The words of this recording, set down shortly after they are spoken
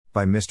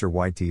By Mr.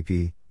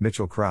 YTP,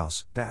 Mitchell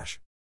Krause, Dash.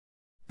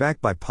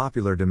 Backed by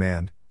popular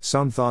demand,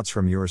 some thoughts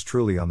from yours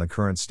truly on the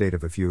current state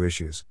of a few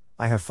issues.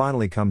 I have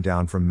finally come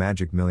down from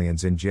Magic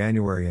Millions in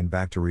January and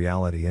back to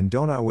reality, and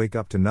don't I wake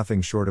up to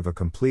nothing short of a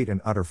complete and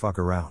utter fuck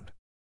around.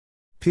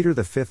 Peter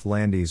V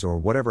Landis or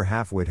whatever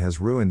halfwit has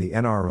ruined the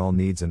NRL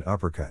needs an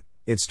uppercut.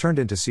 It's turned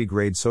into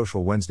C-grade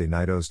social Wednesday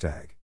night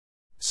Oztag.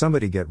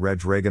 Somebody get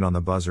Reg Reagan on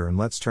the buzzer and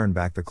let's turn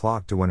back the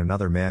clock to when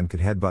another man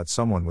could headbutt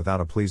someone without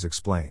a please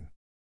explain.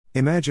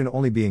 Imagine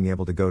only being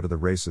able to go to the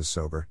races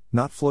sober,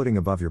 not floating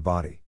above your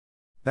body.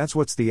 That's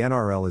what the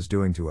NRL is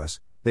doing to us.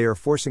 They are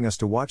forcing us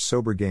to watch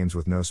sober games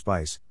with no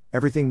spice.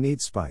 Everything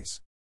needs spice.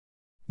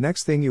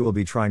 Next thing you will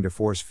be trying to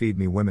force feed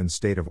me women's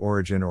state of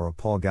origin or a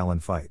Paul Gallen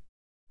fight.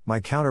 My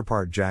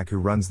counterpart Jack, who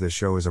runs this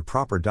show, is a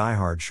proper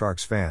diehard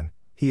Sharks fan.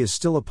 He is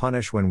still a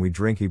punish when we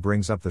drink. He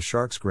brings up the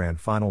Sharks' grand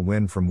final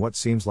win from what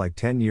seems like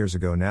 10 years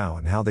ago now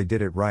and how they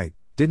did it right.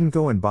 Didn't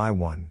go and buy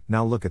one,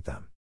 now look at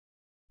them.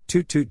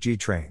 Toot toot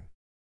G-Train.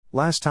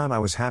 Last time I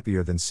was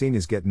happier than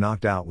seniors get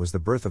knocked out was the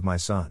birth of my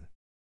son.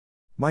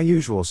 My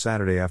usual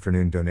Saturday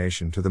afternoon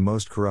donation to the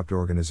most corrupt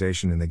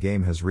organization in the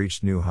game has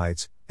reached new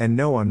heights, and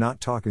no, I'm not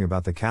talking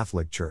about the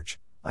Catholic Church,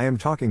 I am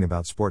talking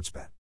about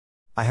Sportsbet.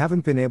 I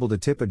haven't been able to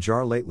tip a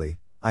jar lately.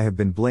 I have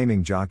been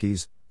blaming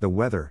jockeys, the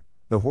weather,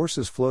 the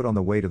horses float on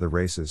the way to the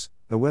races,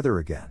 the weather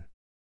again.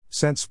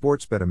 Sent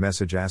Sportsbet a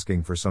message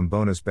asking for some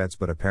bonus bets,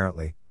 but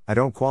apparently, I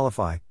don't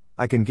qualify.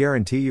 I can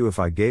guarantee you if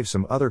I gave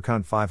some other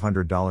cunt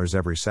 $500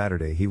 every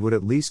Saturday, he would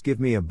at least give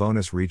me a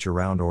bonus reach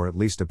around or at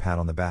least a pat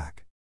on the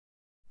back.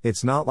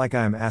 It's not like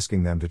I am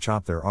asking them to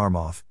chop their arm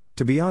off.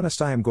 To be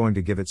honest, I am going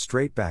to give it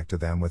straight back to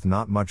them with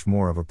not much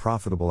more of a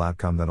profitable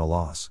outcome than a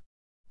loss.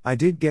 I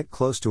did get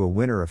close to a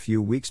winner a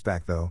few weeks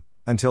back though,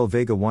 until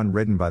Vega 1,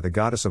 ridden by the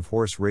goddess of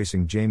horse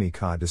racing Jamie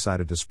Codd,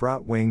 decided to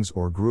sprout wings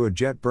or grew a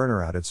jet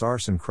burner out its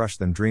arse and crushed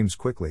them dreams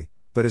quickly.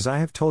 But as I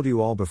have told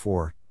you all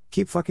before,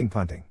 keep fucking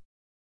punting.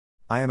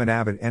 I am an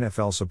avid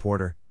NFL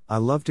supporter. I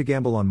love to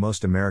gamble on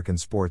most American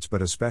sports,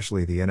 but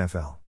especially the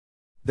NFL.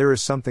 There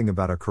is something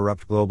about a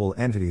corrupt global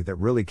entity that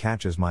really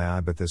catches my eye,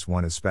 but this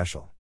one is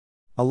special.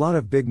 A lot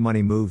of big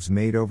money moves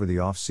made over the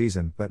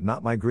off-season, but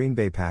not my Green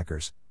Bay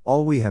Packers.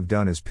 All we have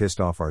done is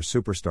pissed off our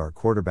superstar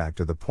quarterback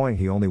to the point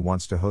he only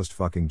wants to host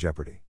fucking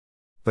Jeopardy.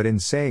 But in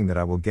saying that,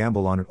 I will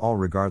gamble on it all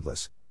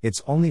regardless.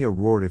 It's only a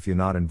reward if you're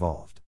not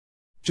involved.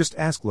 Just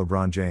ask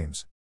LeBron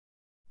James.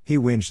 He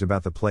whinged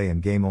about the play-in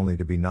game only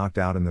to be knocked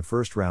out in the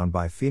first round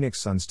by Phoenix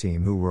Suns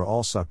team, who were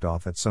all sucked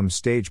off at some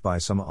stage by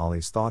some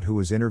Ollie's Thought, who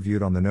was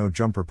interviewed on the No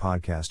Jumper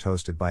podcast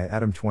hosted by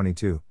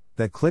Adam22.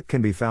 That clip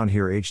can be found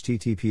here,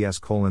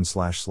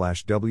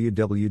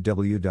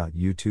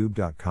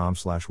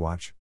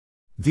 https://www.youtube.com/watch.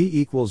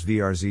 V equals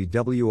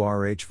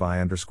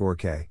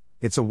VRZWRHY_K.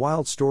 It's a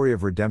wild story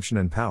of redemption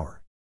and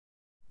power.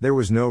 There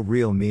was no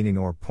real meaning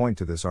or point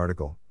to this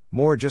article.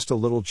 More just a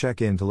little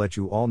check-in to let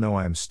you all know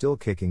I am still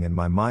kicking and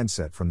my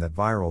mindset from that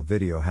viral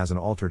video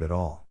hasn't altered at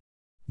all.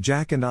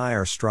 Jack and I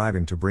are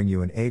striving to bring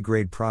you an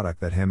A-grade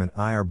product that him and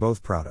I are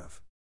both proud of.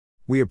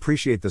 We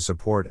appreciate the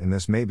support, and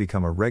this may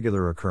become a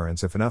regular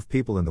occurrence if enough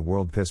people in the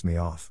world piss me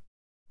off.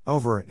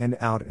 Over and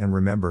out, and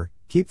remember,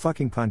 keep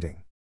fucking punting.